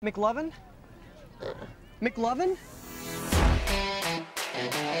McLovin? McLovin?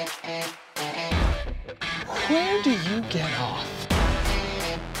 Where do you get off?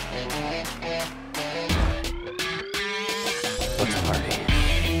 Let's party.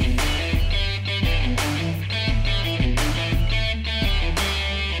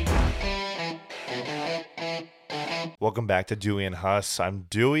 Welcome back to Dewey and Huss. I'm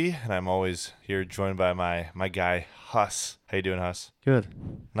Dewey, and I'm always here joined by my guy, Huss. How you doing, Huss? Good.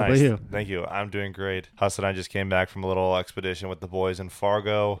 Nice. How about you? Thank you. I'm doing great. Huss and I just came back from a little expedition with the boys in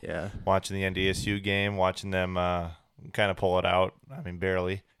Fargo. Yeah. Watching the NDSU game, watching them kind of pull it out. I mean,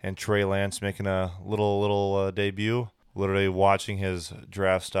 barely. And Trey Lance making a little debut. Literally watching his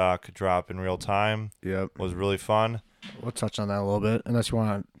draft stock drop in real time Yep. was really fun. We'll touch on that a little bit, unless you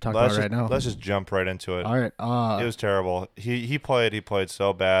want to talk about it right now. Let's just jump right into it. All right. It was terrible. He played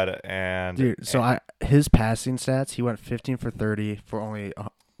so bad, and Dude, so his passing stats, he went 15 for 30 for only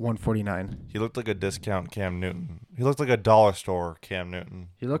 149. he looked like a discount Cam Newton. He looked like a dollar store Cam Newton.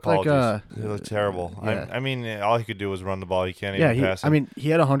 He looked Apologies. He looked terrible. Yeah. I mean, all he could do was run the ball. He can't Yeah, even pass it. I mean, he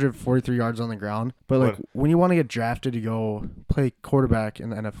had 143 yards on the ground, but like when you want to get drafted to go play quarterback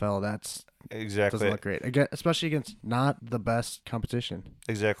in the NFL, that's exactly. doesn't look great. Again, especially against not the best competition.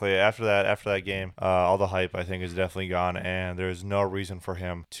 Exactly. After that game, all the hype I think is definitely gone, and there's no reason for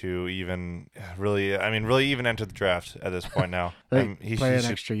him to even really even enter the draft at this point now. He play an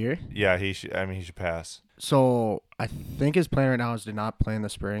extra year. Yeah, he should. I mean, he should pass. So I think his plan right now is to not play in the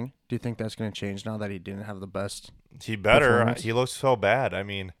spring. Do you think that's going to change now that he didn't have the best? He better. performance? He looks so bad. I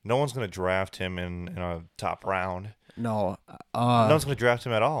mean, no one's going to draft him in a top round. No. No one's going to draft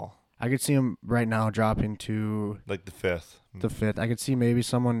him at all. I could see him right now dropping to Like the fifth. the fifth. I could see maybe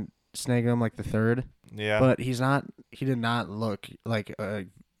someone snagging him like the third. Yeah. But he did not look like a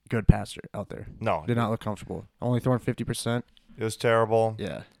good passer out there. No. Did not look comfortable. Only throwing 50%. It was terrible.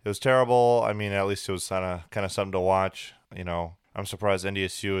 Yeah. It was terrible. I mean, at least it was kind of something to watch. You know, I'm surprised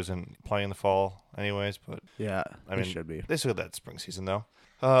NDSU isn't playing in the fall anyways, but Yeah. I mean, it should be. they still got that spring season though.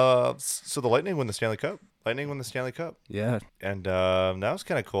 So the Lightning won the Stanley Cup. Yeah. And that was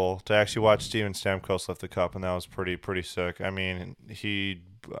kind of cool to actually watch Steven Stamkos lift the cup, and that was pretty sick. I mean, he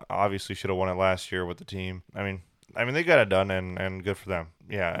obviously should have won it last year with the team. I mean, they got it done, and good for them.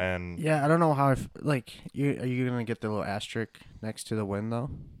 Yeah, and Yeah, I don't know how are you going to get the little asterisk next to the win though?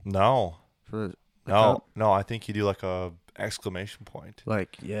 no, For the cup? no, I think you do like a exclamation point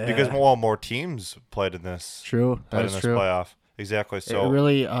Like, yeah. because more teams played in this True. That is true. playoff. Exactly. So it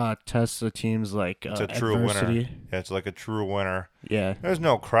really tests the team's like it's a true adversity. winner. Yeah, it's like a true winner. Yeah. There's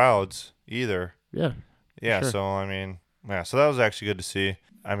no crowds either. Yeah. Yeah, Sure. so I mean, yeah, so that was actually good to see.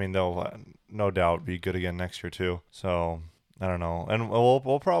 I mean, they'll no doubt be good again next year too. So I don't know, and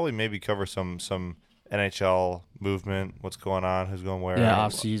we'll probably maybe cover some NHL movement, what's going on, who's going where, Yeah,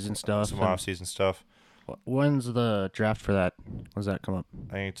 off-season stuff. some off-season stuff. When's the draft for that? When's that come up?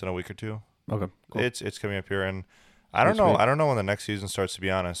 I think it's in a week or two. Okay, cool. It's coming up here, and I don't Next know. week. I don't know when the next season starts, to be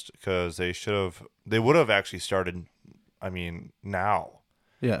honest, because they would have actually started. I mean, now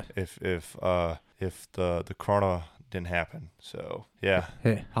Yeah. if the Corona didn't happen. So yeah.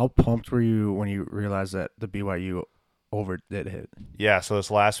 Hey, how pumped were you when you realized that the BYU over did hit? Yeah, so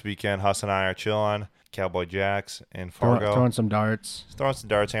this last weekend, Huss and I are chilling, Cowboy Jacks in Fargo. Throwing some darts. Just throwing some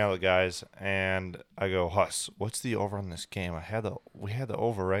darts, hanging out with the guys, and I go, Huss, what's the over on this game? We had the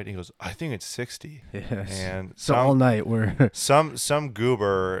over, right? And he goes, I think it's 60. Yes. And So all night we're some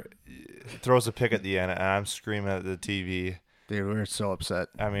goober throws a pick at the end, and I'm screaming at the TV. dude, we're so upset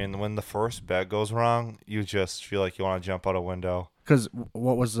I mean, when the first bet goes wrong, you just feel like you want to jump out a window. because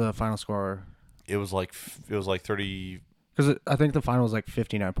what was the final score? It was like 30. Because I think the final was like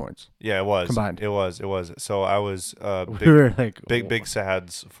 59 points. Yeah, it was Combined. It was. So I was We were like big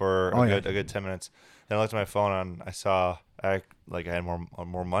sads for Oh, a yeah. good 10 minutes. Then I looked at my phone and I saw I had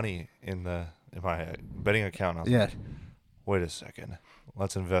more money in my betting account. I was Yeah. like, wait a second,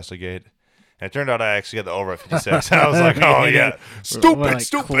 let's investigate. And it turned out I actually got the over at 56. And I was like, oh yeah, We're like,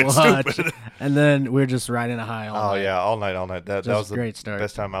 stupid. clutch. And then we're just riding a high all Oh night. yeah, all night. That Just was the great start.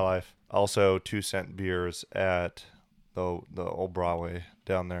 best time of my life. Also, 2-cent beers at the old Broadway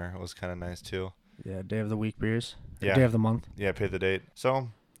down there. It was kind of nice too. Yeah, day of the week beers. Yeah. Day of the month. Yeah, pay the date. So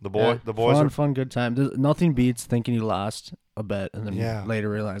the Yeah, boys fun, are. fun, good time. Nothing beats thinking you lost a bet and then Yeah. later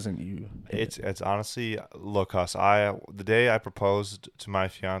realizing you. hit it. It's honestly, look, Huss. The day I proposed to my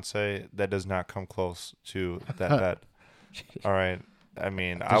fiance, that does not come close to that bet. All right. I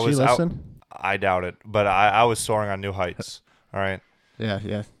mean, Did I was she out. listen? I doubt it, but I was soaring on new heights. All right.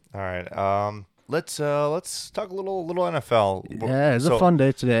 Yeah. All right. let's talk a little NFL. Yeah, it's a fun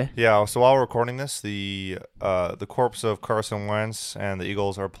day today. Yeah, so while we're recording this, the corpse of Carson Wentz and the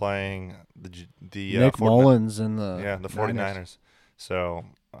Eagles are playing the Nick Mullins and the 49ers. So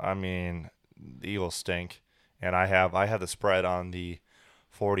I mean, the Eagles stink, and I have the spread on the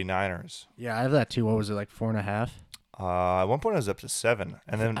 49ers. Yeah, I have that too. What was it, like 4.5? At one point it was up to 7,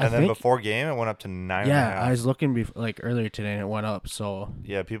 and then before game it went up to 9.5. Yeah, I was looking earlier today and it went up. So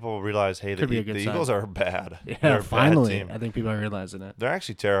yeah, people realize, hey, the Eagles are bad. Yeah, They're finally, a bad team. I think people are realizing it. They're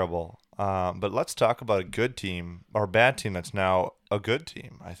actually terrible. But let's talk about a good team or a bad team that's now a good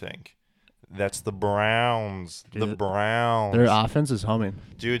team. I think that's the Browns. Dude, the Browns. Their offense is humming.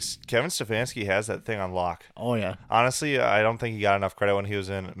 Dude, Kevin Stefanski has that thing on lock. Oh yeah. Honestly, I don't think he got enough credit when he was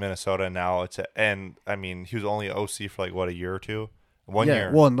in Minnesota. And now he was only OC for like a year or two. 1 year.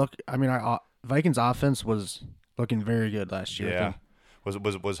 Well, and look, I mean, our Vikings offense was looking very good last year. Yeah,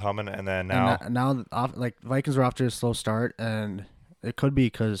 was humming, and then now Vikings were off to a slow start, and it could be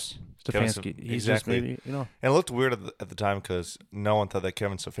because Stefanski. He's just maybe And it looked weird at the time because no one thought that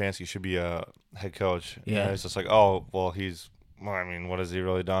Kevin Stefanski should be a head coach. Yeah, it's just like, oh well, what has he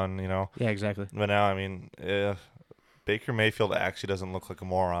really done? Yeah, exactly. But now, Baker Mayfield actually doesn't look like a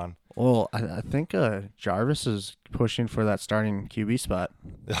moron. Well, I think Jarvis is pushing for that starting QB spot.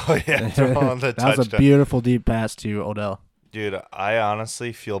 Oh yeah, throwing the that was a beautiful deep pass to Odell. Dude, I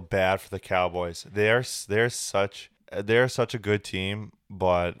honestly feel bad for the Cowboys. They're such a good team,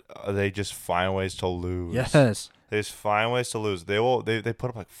 but they just find ways to lose. Yes, they just find ways to lose. They put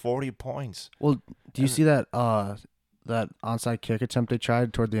up like 40 points. Well, do you see that onside kick attempt they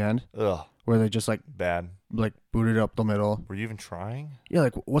tried toward the end? Ugh. Where they just booted up the middle. Were you even trying? Yeah,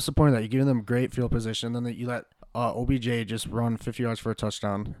 what's the point of that? You're giving them great field position, then you let OBJ just run 50 yards for a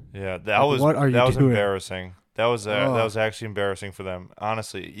touchdown. Yeah, that was embarrassing. That was actually embarrassing for them.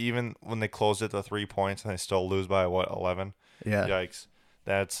 Honestly, even when they closed it to 3 points and they still lose by 11? Yeah. Yikes.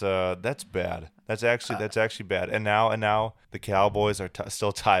 That's bad. That's actually bad. And now the Cowboys are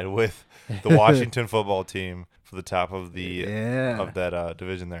still tied with the Washington football team for the top of that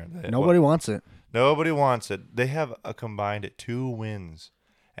division there. Nobody wants it. Nobody wants it. They have a combined 2 wins.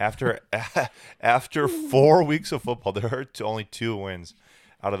 After 4 weeks of football, there are only 2 wins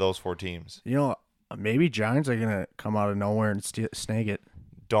out of those 4 teams. Maybe Giants are gonna come out of nowhere and snag it.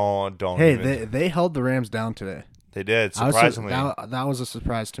 Don't. Hey, they held the Rams down today. They did, surprisingly. That was a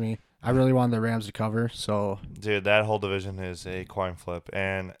surprise to me. I really wanted the Rams to cover. So, dude, that whole division is a coin flip.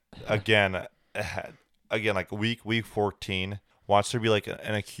 And again, like week 14, watch there be like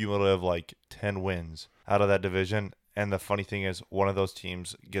an accumulative 10 wins out of that division. And the funny thing is, one of those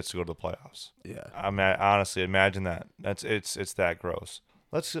teams gets to go to the playoffs. Yeah. I mean, honestly, imagine that. It's that gross.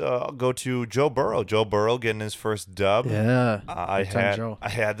 Let's go to Joe Burrow. Joe Burrow getting his first dub. Yeah. I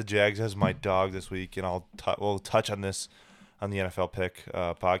had the Jags as my dog this week, and we'll touch on this on the NFL Pick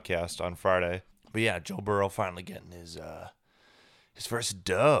podcast on Friday. But yeah, Joe Burrow finally getting his first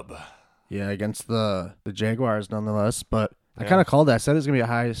dub. Yeah, against the Jaguars nonetheless. But I kind of called that. I said it's gonna be a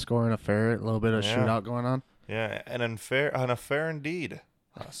high scoring affair, a little bit of shootout going on. Yeah, an affair indeed.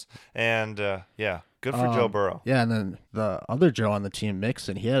 And good for Joe Burrow. Yeah, and then the other Joe on the team,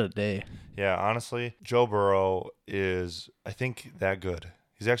 Mixon, he had a day. Yeah, honestly, Joe Burrow is, I think, that good.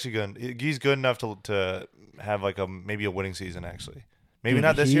 He's actually good. He's good enough to have maybe a winning season. Actually, maybe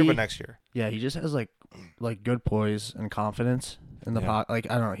not this year, but next year. Yeah, he just has like good poise and confidence in the pocket.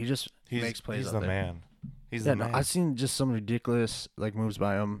 I don't know. He just makes plays. He's the man. He's the man. I've seen just some ridiculous moves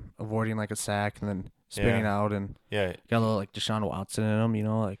by him, avoiding a sack and then spinning out, and got a little Deshaun Watson in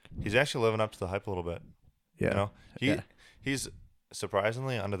him. He's actually living up to the hype a little bit. Yeah, he's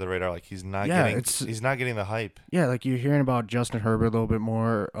surprisingly under the radar. He's not getting the hype. Yeah, you're hearing about Justin Herbert a little bit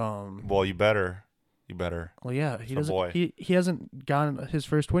more. Well, you better. Well, yeah, he doesn't. He hasn't gotten his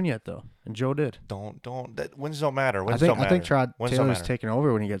first win yet though, and Joe did. Don't. Wins don't matter. I think Trod Taylor's taking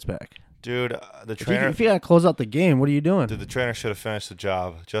over when he gets back. Dude, the trainer. If you gotta close out the game, what are you doing? Dude, the trainer should have finished the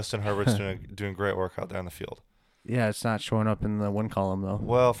job. Justin Herbert's doing great work out there on the field. Yeah, it's not showing up in the win column though.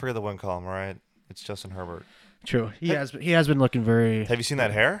 Well, forget the win column, right? It's Justin Herbert. True. He has been looking very. Have you seen that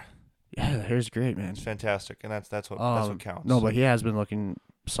hair? Yeah, the hair's great, man. It's fantastic, and that's what counts. No, but he has been looking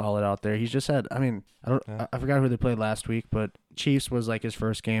solid out there. He's just had. I mean, I forgot who they played last week, but Chiefs was his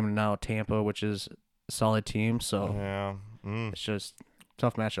first game, and now Tampa, which is a solid team. So it's just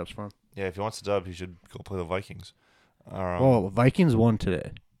tough matchups for him. Yeah, if he wants to dub, he should go play the Vikings. Vikings won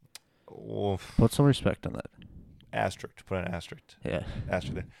today. Put some respect on that. Asterisk. Put an asterisk. Yeah.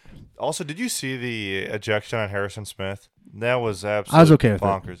 Asterisk there. Also, did you see the ejection on Harrison Smith? That was absolutely I was okay with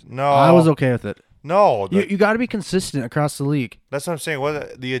bonkers. it. No, I was okay with it. No, You got to be consistent across the league. that's what I'm saying.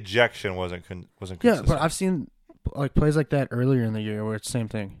 The ejection wasn't consistent. Yeah, but I've seen like plays like that earlier in the year where it's the same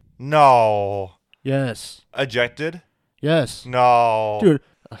thing. No. Yes. Ejected? Yes. No.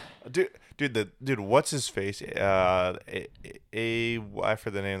 Dude, What's his face? I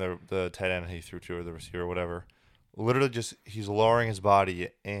forget the name of the tight end he threw to, or the receiver, or whatever. Literally, just he's lowering his body,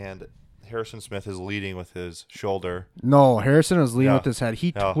 and Harrison Smith is leading with his shoulder. No, Harrison was leading Yeah. with his head.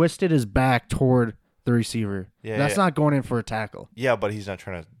 He Yeah. twisted his back toward the receiver. Yeah, That's not going in for a tackle. Yeah, but he's not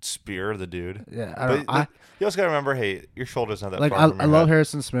trying to spear the dude. Yeah, You also got to remember, hey, your shoulder's not that like far from I your love head.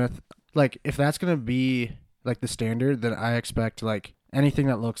 Harrison Smith. Like if that's gonna be like the standard, then I expect like anything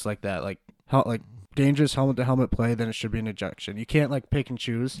that looks like that, like dangerous helmet to helmet play, then it should be an ejection. You can't like pick and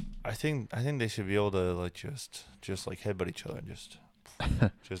choose. I think they should be able to like just like headbutt each other and just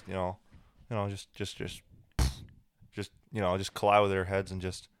just collide with their heads and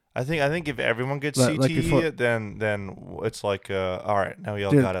just. I think if everyone gets CTE, then it's like all right, now we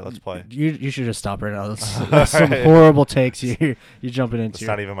all got it. Let's play. You should just stop right now. That's some horrible takes you jumping into. It's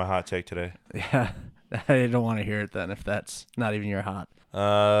not even my hot take today. Yeah, I don't want to hear it then if that's not even your hot.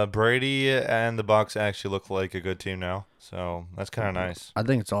 Brady and the Bucs actually look like a good team now, so that's kind of nice. I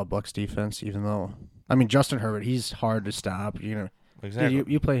think it's all Bucs defense, even though Justin Herbert, he's hard to stop. Exactly.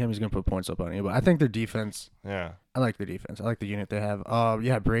 You play him, he's gonna put points up on you. But I think their defense. Yeah. I like their defense. I like the unit they have.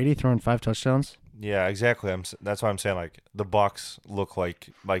 Yeah, Brady throwing 5 touchdowns. Yeah, exactly. That's why I'm saying like the Bucs look like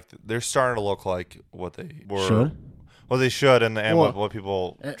they're starting to look like what they were. Should. Well, they should, and what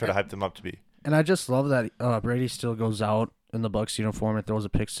people try to hype them up to be. And I just love that Brady still goes out in the Bucs uniform and throws a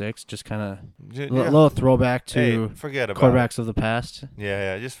pick six. Just kind of little throwback to forget about quarterbacks of the past.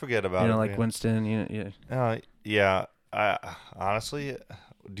 Yeah, just forget about it. Like Winston. Yeah. I honestly,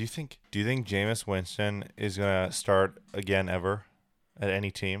 do you think Jameis Winston is gonna start again ever at any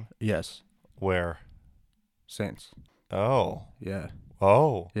team? Yes. Where? Saints. Oh. Yeah.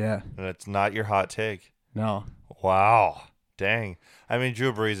 Oh. Yeah. And it's not your hot take. No. Wow. Dang.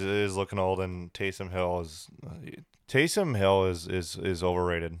 Drew Brees is looking old, and Taysom Hill is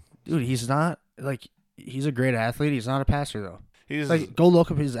overrated. Dude, he's not he's a great athlete. He's not a passer though. He's go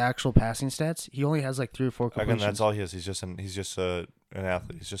look up his actual passing stats. He only has 3 or 4 completions. Again, that's all he is. He's just an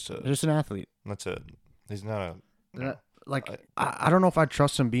athlete. He's just an athlete. That's it. He's not a. I don't know if I'd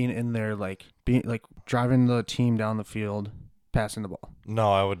trust him being in there, being driving the team down the field, passing the ball.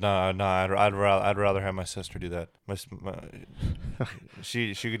 No, I would not. No, I'd rather have my sister do that.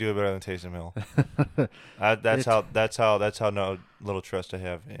 She could do it better than Taysom Hill. That's how no little trust I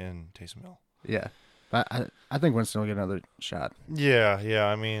have in Taysom Hill. Yeah. I think Winston will get another shot. Yeah.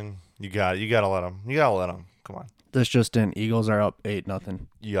 You gotta let him. Come on. This just in: Eagles are up 8-0.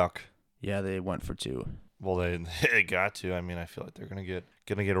 Yuck. Yeah, they went for 2. Well, they got to. I feel like they're gonna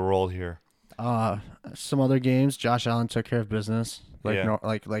get a roll here. Some other games, Josh Allen took care of business,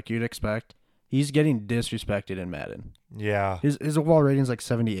 like you'd expect. He's getting disrespected in Madden. Yeah. His overall rating's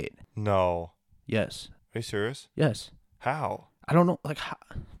 78. No. Yes. Are you serious? Yes. How? I don't know. How?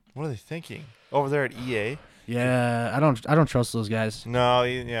 What are they thinking over there at EA? Yeah, I don't trust those guys. No,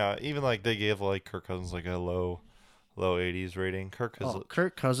 yeah, even they gave Kirk Cousins a low 80s rating. Kirk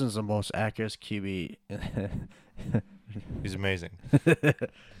Cousins is the most accurate QB. He's amazing.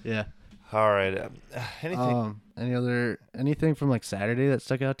 Yeah. All right. Anything from Saturday that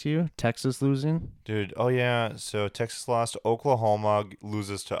stuck out to you? Texas losing? Dude, oh yeah. So Texas lost. Oklahoma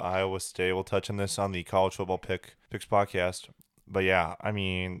loses to Iowa State. We'll touch on this on the college football picks podcast. But yeah,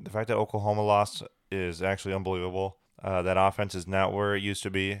 the fact that Oklahoma lost is actually unbelievable. That offense is not where it used to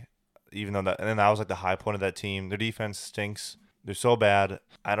be, even though that was the high point of that team. Their defense stinks. They're so bad.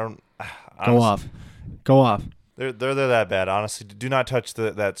 Go off. They're that bad. Honestly, do not touch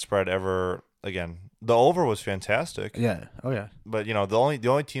that spread ever again. The over was fantastic. Yeah. Oh yeah. But the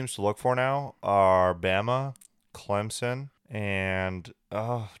only teams to look for now are Bama, Clemson, and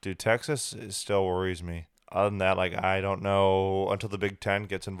Texas still worries me. Other than that, I don't know until the Big Ten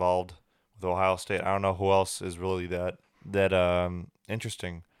gets involved with Ohio State. I don't know who else is really that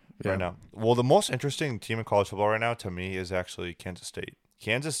interesting right now. Well, the most interesting team in college football right now to me is actually Kansas State.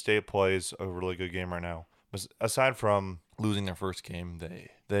 Kansas State plays a really good game right now. Aside from losing their first game,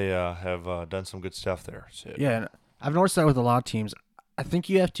 they have done some good stuff there. So. Yeah, and I've noticed that with a lot of teams. I think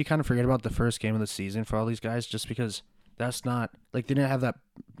you have to kind of forget about the first game of the season for all these guys, just because that's not they didn't have that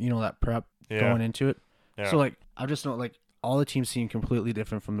that prep going into it. Yeah. So I just know all the teams seem completely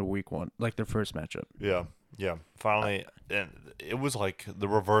different from the week one, their first matchup. Yeah. Finally, and it was the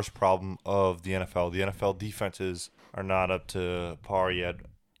reverse problem of the NFL. The NFL defenses are not up to par yet.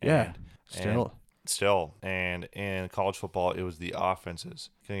 Still. still. And in college football, it was the offenses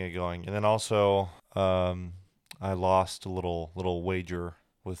getting it going. And then also, I lost a little wager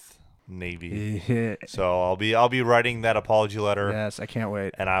with Navy. So I'll be writing that apology letter. Yes, I can't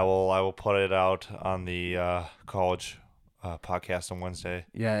wait. And I will put it out on the college podcast on Wednesday.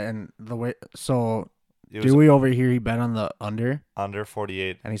 Yeah, and the way Dewey over here, he bet on the under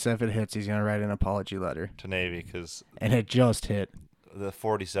 48, and he said if it hits, he's gonna write an apology letter to Navy because and it just hit the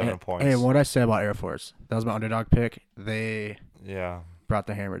 47 points. Hey, what I say about Air Force? That was my underdog pick. They brought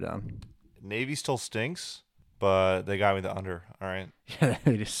the hammer down. Navy still stinks, but they got me the under. All right. Yeah,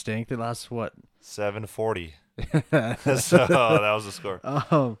 they just stink. They lost what? 740. So that was the score.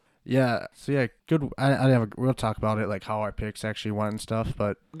 Yeah. So yeah, good. We'll talk about it, like how our picks actually went and stuff.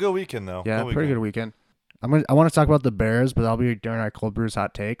 But good weekend though. Yeah, pretty good weekend. I want to talk about the Bears, but that'll be during our Cold Brews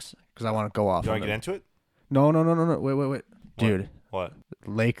hot takes because I want to go off. You want to get into it? No. Wait. Dude. What?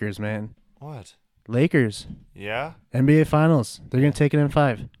 Lakers, man. What? Lakers. Yeah? NBA Finals. They're going to take it in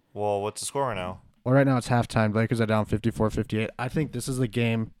 5. Well, what's the score right now? Well, right now it's halftime. Lakers are down 54-58. I think this is the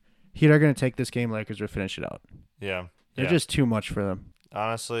game. Heat are going to take this game. Lakers will finish it out. Yeah. They're just too much for them.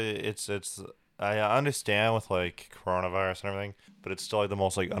 Honestly, it's I understand with like coronavirus and everything, but it's still like the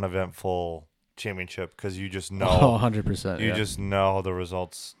most like uneventful championship because you just know. Oh, 100%. You just know the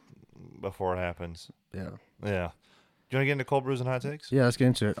results before it happens. Yeah. Yeah. Do you want to get into cold brews and hot takes? Yeah, let's get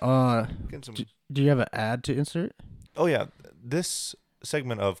into it. Do you have an ad to insert? Oh, yeah. This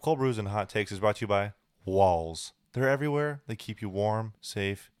segment of cold brews and hot takes is brought to you by Walls. They're everywhere. They keep you warm,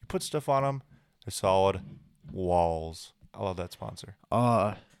 safe. You put stuff on them. They're solid. Walls. I love that sponsor.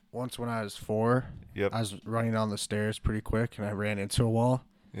 Once when I was 4, Yep. I was running down the stairs pretty quick, and I ran into a wall.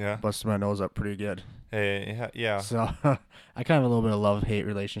 Yeah. Busted my nose up pretty good. Hey, yeah. So I kind of have a little bit of love-hate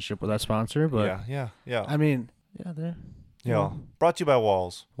relationship with that sponsor, but yeah. I mean, they're Brought to you by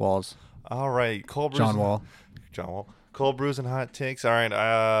Walls. Walls. All right, cold brews. John Wall. Cold brews and hot takes. All right,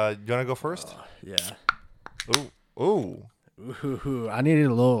 you want to go first? Yeah. Ooh. I needed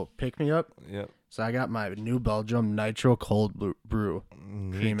a little pick-me-up. Yep. So I got my New Belgium Nitro Cold Brew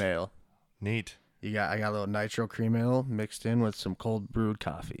cream ale. Neat. I got a little nitro cream ale mixed in with some cold brewed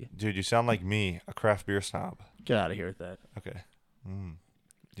coffee. Dude, you sound like me, a craft beer snob. Get out of here with that. Okay.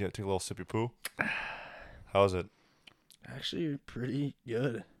 Yeah, take a little sippy poo. How's it? Actually, pretty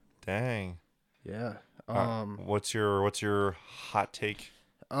good. Dang. Yeah. What's your hot take?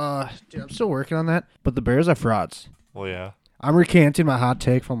 Dude, I'm still working on that. But the Bears are frauds. Well, yeah. I'm recanting my hot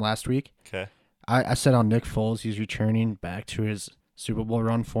take from last week. Okay. I said on Nick Foles, he's returning back to his Super Bowl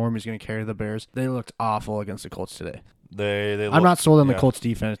run form. He's going to carry the Bears. They looked awful against the Colts today. I'm not sold on the Colts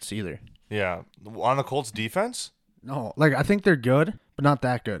defense either. Yeah. On the Colts defense? No. I think they're good, but not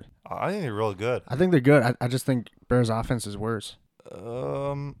that good. I think they're really good. I think they're good. I just think Bears offense is worse.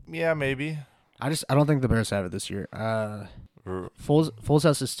 Yeah, maybe. I don't think the Bears have it this year. Foles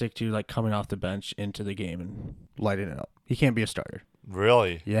has to stick to coming off the bench into the game and lighting it up. He can't be a starter.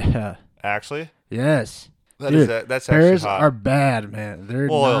 Really? Yeah. Actually? Yes. That's actually Bears hot. are bad, man. They're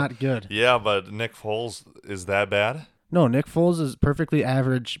not good. Yeah, but Nick Foles is that bad? No, Nick Foles is perfectly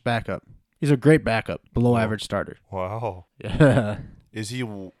average backup. He's a great backup, below average starter. Wow. Yeah. Is he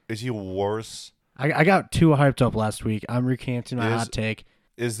worse? I got too hyped up last week. I'm recanting my hot take.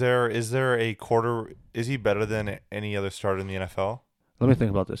 Is there a quarter? Is he better than any other starter in the NFL? Let me think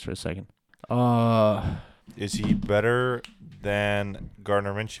about this for a second. Is he better than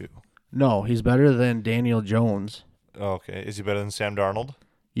Gardner Minshew? No, he's better than Daniel Jones. Okay. Is he better than Sam Darnold?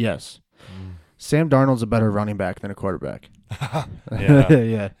 Yes. Sam Darnold's a better running back than a quarterback.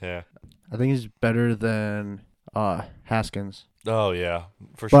 Yeah. Yeah. I think he's better than Haskins. Oh, yeah.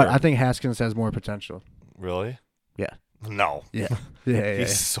 For sure. But I think Haskins has more potential. Really? Yeah. No. Yeah. He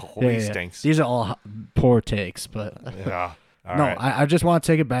stinks. These are all poor takes, but yeah. All no, right. I just want to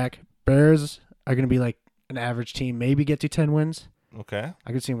take it back. Bears are going to be like an average team, maybe get to 10 wins. Okay.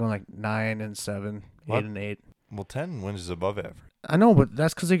 I could see them going 9-7, 8-8. Well, 10 wins is above average. I know, but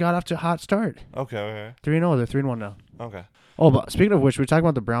that's because they got off to a hot start. Okay. 3-0. They're 3-1 now. Okay. Oh, but speaking of which, we're talking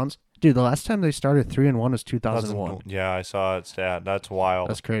about the Browns. Dude, the last time they started 3-1 was 2001. Yeah, I saw it stat. That's wild.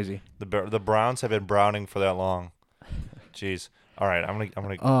 That's crazy. The Browns have been browning for that long. Jeez. All right, I'm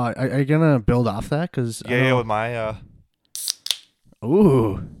gonna. Are you gonna build off that? Cause yeah, with my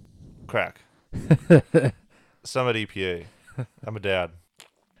Ooh. Crack. Summit EPA. I'm a dad.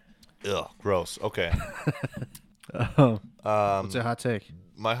 Ugh, gross. Okay. What's your hot take?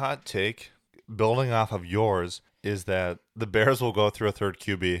 My hot take, building off of yours, is that the Bears will go through a third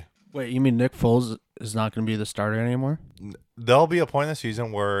QB. Wait, you mean Nick Foles is not going to be the starter anymore? There'll be a point in the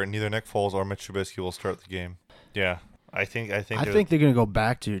season where neither Nick Foles or Mitch Trubisky will start the game. Yeah. I think they're gonna go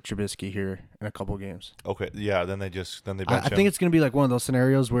back to Trubisky here in a couple games. Okay, yeah. Then they bench him. I think it's gonna be like one of those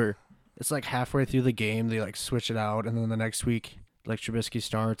scenarios where it's like halfway through the game they like switch it out, and then the next week like Trubisky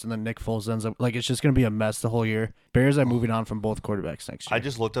starts, and then Nick Foles ends up like it's just gonna be a mess the whole year. Bears are moving on from both quarterbacks next year. I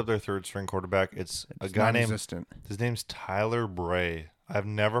just looked up their third string quarterback. It's a guy named his name's Tyler Bray. I've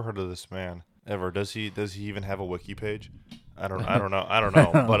never heard of this man ever. Does he even have a wiki page? I don't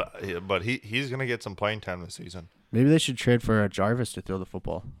know. But he's gonna get some playing time this season. Maybe they should trade for Jarvis to throw the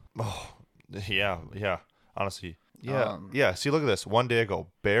football. Oh, yeah. Honestly, yeah. See, look at this. One day ago,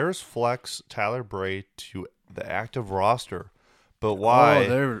 Bears flex Tyler Bray to the active roster, but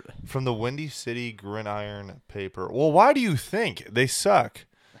why? From the Windy City Gridiron paper. Well, why do you think they suck?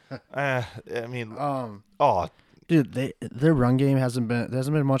 I mean, dude, their run game hasn't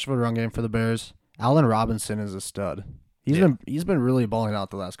been much of a run game for the Bears. Allen Robinson is a stud. He's been really balling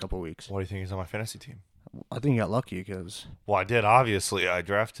out the last couple of weeks. What do you think he's on my fantasy team? I think he got lucky because. Well, I did, obviously. I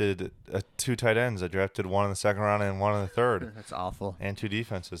drafted 2 tight ends. I drafted one in the second round and one in the third. That's awful. And 2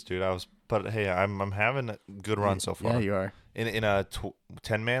 defenses, dude. But hey, I'm having a good run so far. Yeah, you are. In a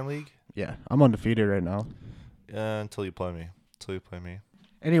 10-man league. Yeah, I'm undefeated right now. Until you play me.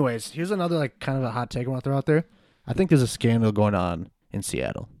 Anyways, here's another like kind of a hot take I want to throw out there. I think there's a scandal going on in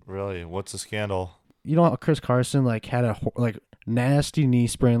Seattle. Really? What's the scandal? You know, Chris Carson like had a nasty knee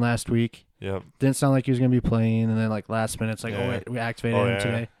sprain last week. Yep. Didn't sound like he was going to be playing, and then like last minute, it's like, we activated him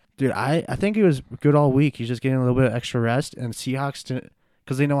today. Dude, I think he was good all week. He's just getting a little bit of extra rest, and Seahawks didn't,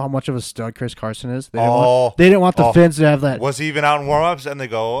 because they know how much of a stud Chris Carson is. They didn't want the Finns to have that. Was he even out in warm-ups? And they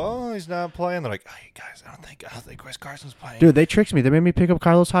go, oh, he's not playing. They're like, hey, guys, I don't think Chris Carson's playing. Dude, they tricked me. They made me pick up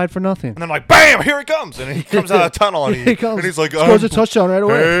Carlos Hyde for nothing. And I'm like, bam, here he comes. And he comes out of the tunnel, and he comes, and he's like, scores a touchdown right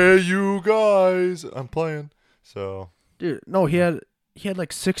away. Hey, you guys, I'm playing. So, dude, no, he had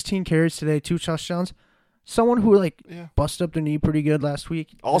like 16 carries today, 2 touchdowns. Someone who busted up their knee pretty good last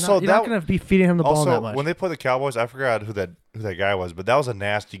week. Also, you're not gonna be feeding him the ball that much. When they play the Cowboys, I forgot who that guy was, but that was a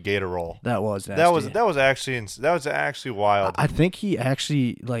nasty gator roll. That was nasty. That was actually wild. I think he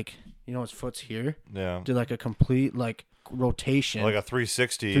actually his foot's here. Yeah. Did like a complete rotation, like a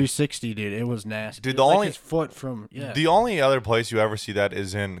 360. 360, dude. It was nasty. Dude, his foot from The only other place you ever see that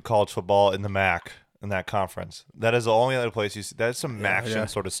is in college football in the MAC. In that conference, that is the only other place you see. That's some action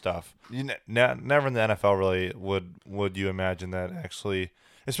sort of stuff. You never in the NFL really would you imagine that actually,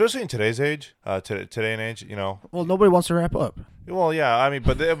 especially in today's age, today and age. You know. Well, nobody wants to wrap up. Well, yeah, I mean,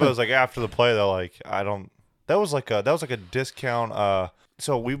 but it was like after the play, they're like, I don't. That was like a discount.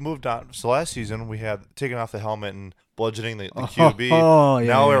 So we moved on. So last season we had taken off the helmet and bludgeoning the QB.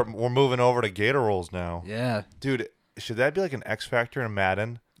 Now we're moving over to gator rolls now. Yeah, dude, should that be like an X factor in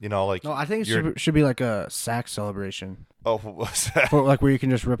Madden? You know, like no, I think it should be like a sack celebration. Oh, what's that? For, like where you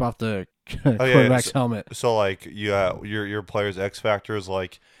can just rip off the quarterback's helmet. So like your player's X factor is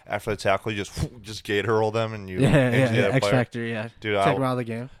like after the tackle, you just gator roll them and you X factor, dude, take them out of the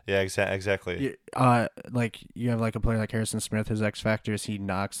game. Yeah, exactly. Like you have like a player like Harrison Smith. His X factor is he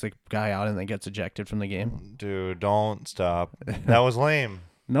knocks the guy out and then gets ejected from the game. Dude, don't stop. That was lame.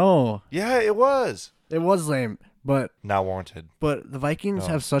 No. Yeah, it was. It was lame. But not warranted. But the Vikings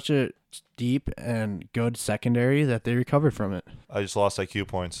have such a deep and good secondary that they recovered from it. I just lost IQ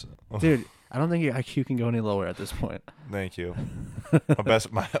points. Dude, I don't think your IQ can go any lower at this point. Thank you. my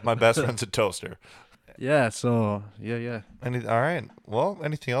best friend's a toaster. Yeah, so yeah. All right. Well,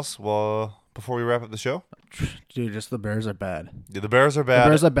 anything else? Well, before we wrap up the show? Dude, just the Bears are bad. Yeah, the Bears are bad. The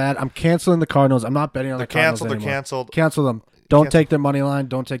Bears are bad. I'm canceling the Cardinals. I'm not betting on the Cardinals anymore. They're canceled. Cancel them. Don't take their money line.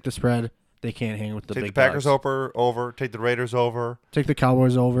 Don't take the spread. They can't hang with the big dogs. Take the Packers over. Take the Raiders over. Take the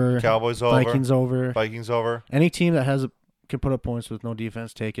Cowboys over. Vikings over. Any team that can put up points with no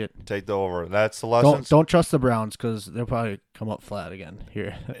defense, take it. Take the over. That's the lesson. Don't trust the Browns because they'll probably come up flat again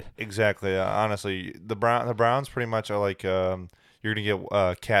here. Exactly. Honestly, the Browns pretty much are like you're gonna get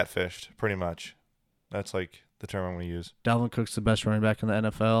catfished. Pretty much. That's like the term I'm gonna use. Dalvin Cook's the best running back in the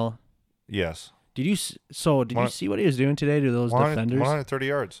NFL. Yes. Did you see what he was doing today to those defenders? 130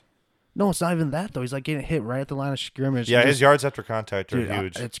 yards. No, it's not even that, though. He's like getting hit right at the line of scrimmage. Yeah, his yards after contact are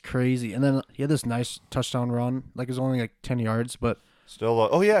huge. It's crazy. And then he had this nice touchdown run. Like, it was only like 10 yards, but.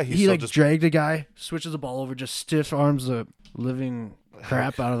 Still, he like just dragged a guy, switches the ball over, just stiff arms the living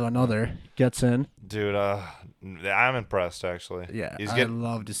crap out of another, gets in. Dude, I'm impressed, actually. Yeah, I'd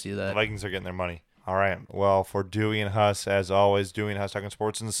love to see that. The Vikings are getting their money. All right. Well, for Dewey and Huss, as always, Dewey and Huss talking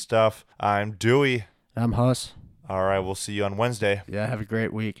sports and stuff. I'm Dewey. I'm Huss. All right. We'll see you on Wednesday. Yeah, have a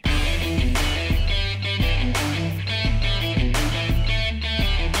great week.